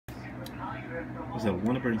So I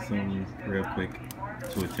want to bring something real quick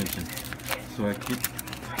to attention. So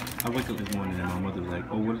I wake up this morning and my mother's like,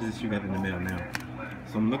 "Oh, what is this you got in the mail now?"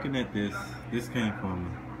 So I'm looking at this. This came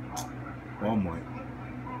from Walmart.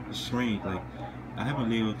 It's strange. Like I haven't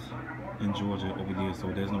lived in Georgia over there,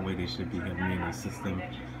 so there's no way they should be having me in the system.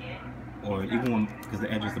 Or even when, because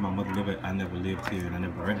the address that my mother lived at, I never lived here and I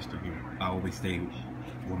never registered here. I always stayed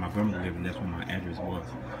where my grandmother lived, and that's where my address was.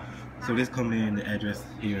 So this coming in the address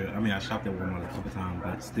here. I mean, I shopped at Walmart a couple times,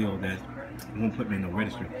 but still, that won't put me in no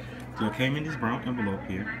registry. So it came in this brown envelope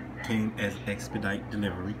here. Came as expedite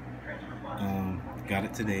delivery. Got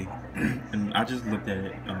it today, and I just looked at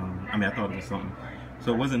it. I mean, I thought it was something.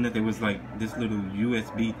 So it wasn't that. It was like this little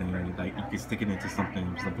USB thing, like you could stick it into something.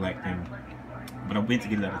 It was a black thing. But I went to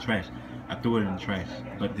get it out of the trash. I threw it in the trash,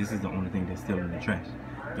 but this is the only thing that's still in the trash.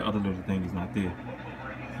 The other little thing is not there.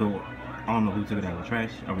 So I don't know who took it out of the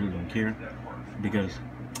trash. I really don't care because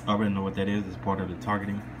I already know what that is. It's part of the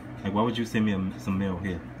targeting. Like, why would you send me some mail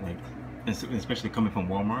here? Like, especially coming from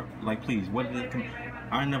Walmart. Like, please, what did it come?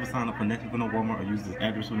 I never signed up for nothing for no Walmart or used this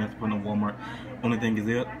address for nothing for no Walmart. Only thing is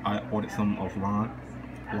that I ordered some offline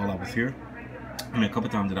while I was here. I mean, a couple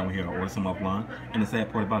times that I was here, I ordered some offline. And the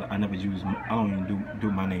sad part about it, I never use, I don't even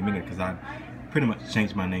do my name in it because I pretty much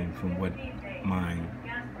changed my name from what my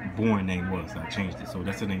born name was. I changed it, so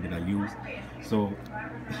that's the name that I use. So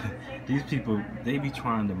these people, they be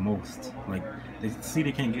trying the most. Like, they see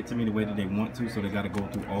they can't get to me the way that they want to, so they got to go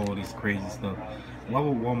through all this crazy stuff. Why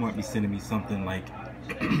would Walmart be sending me something like,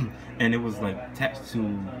 and it was like attached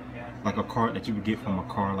to like a card that you would get from a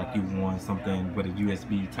car, like you won something with a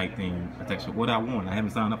USB type thing attached to what I won. I haven't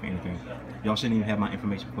signed up for anything. Y'all shouldn't even have my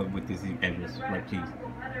information put with this address. Like, please,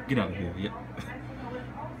 get out of here. Yeah.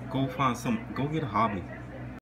 Go find some, go get a hobby.